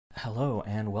Hello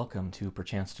and welcome to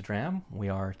Perchance to Dram. We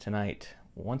are tonight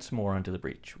once more onto the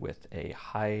breach with a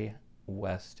High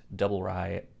West Double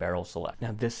Rye Barrel Select.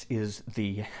 Now this is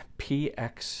the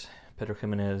PX Pedro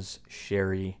Ximinez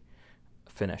Sherry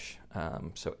finish.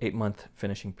 So 8-month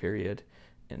finishing period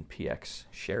in PX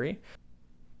Sherry.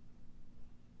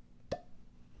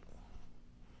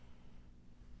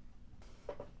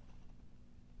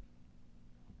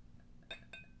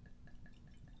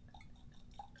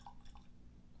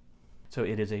 So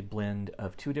it is a blend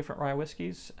of two different rye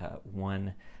whiskeys,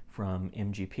 one from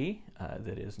MGP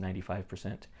that is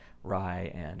 95%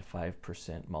 rye and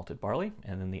 5% malted barley,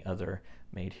 and then the other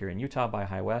made here in Utah by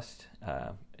High West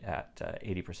at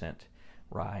 80%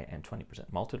 rye and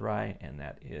 20% malted rye, and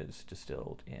that is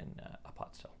distilled in a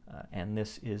pot still. And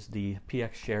this is the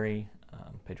PX Sherry,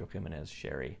 Pedro Ximinez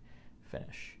Sherry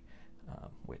finish,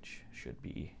 which should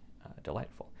be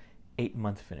delightful.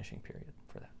 8-month finishing period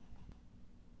for that.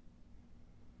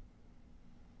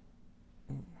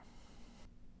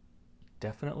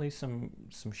 Definitely some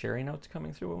sherry notes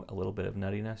coming through, a little bit of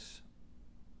nuttiness,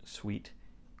 sweet,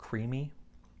 creamy,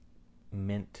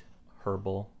 mint,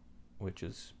 herbal, which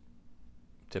is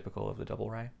typical of the double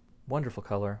rye. Wonderful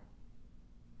color,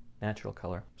 natural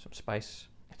color, some spice.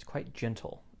 It's quite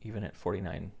gentle, even at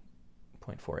 49.4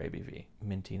 ABV.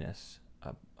 Mintiness,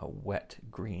 a wet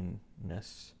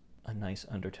greenness, a nice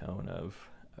undertone of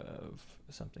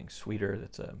something sweeter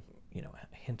that's a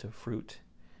hint of fruit.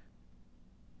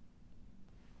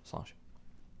 Slange.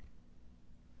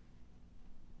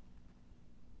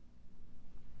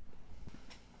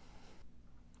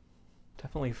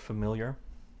 Definitely familiar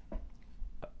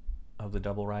of the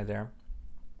double rye there.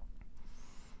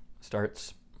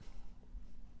 Starts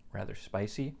rather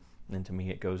spicy, and then to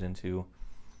me it goes into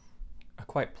a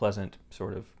quite pleasant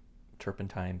sort of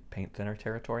turpentine paint thinner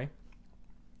territory.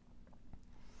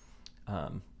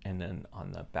 And then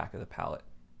on the back of the palate,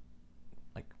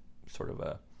 like sort of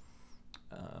a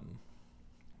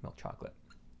milk chocolate.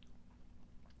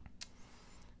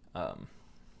 The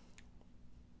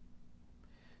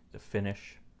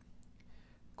finish,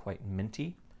 quite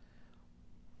minty.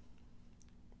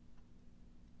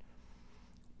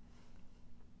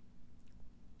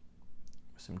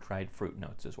 Some dried fruit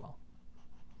notes as well.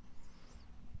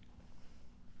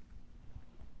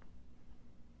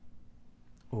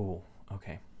 Ooh,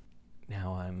 okay.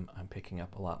 Now I'm picking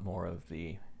up a lot more of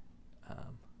the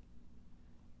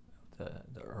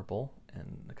herbal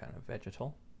and the kind of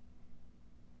vegetal.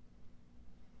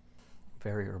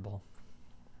 Very herbal.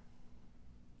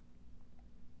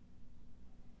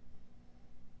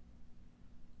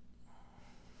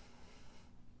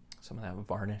 Some of that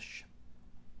varnish.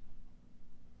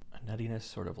 A nuttiness,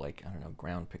 sort of like, I don't know,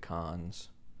 ground pecans.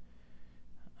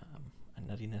 A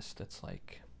nuttiness that's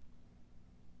like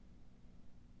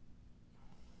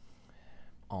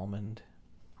almond.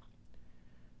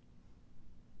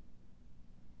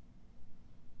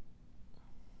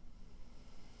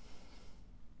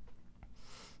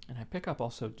 And I pick up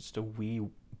also just a wee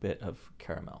bit of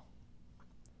caramel.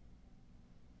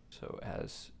 So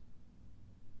as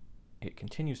it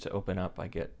continues to open up, I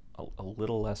get a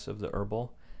little less of the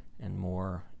herbal and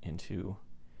more into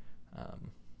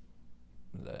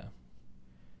the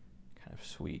kind of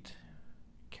sweet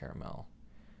caramel,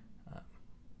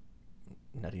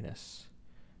 nuttiness,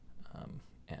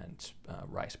 and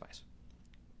rye spice.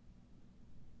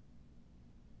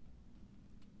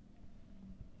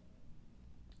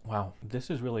 Wow,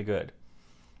 this is really good.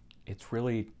 It's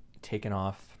really taken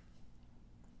off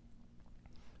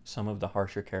some of the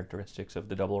harsher characteristics of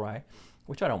the double rye,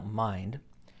 which I don't mind,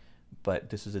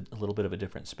 but this is a little bit of a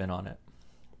different spin on it.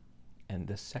 And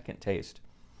this second taste,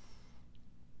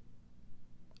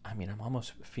 I mean, I'm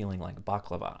almost feeling like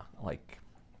baklava, like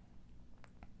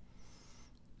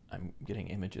I'm getting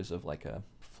images of like a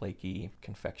flaky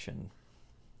confection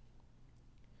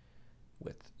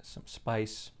with some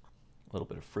spice, a little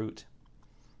bit of fruit,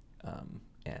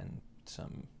 and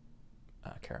some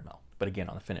caramel. But again,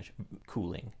 on the finish,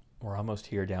 cooling. We're almost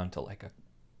here down to like a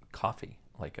coffee,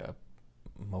 like a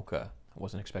mocha. I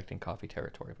wasn't expecting coffee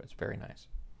territory, but it's very nice.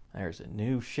 There's a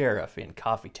new sheriff in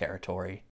coffee territory.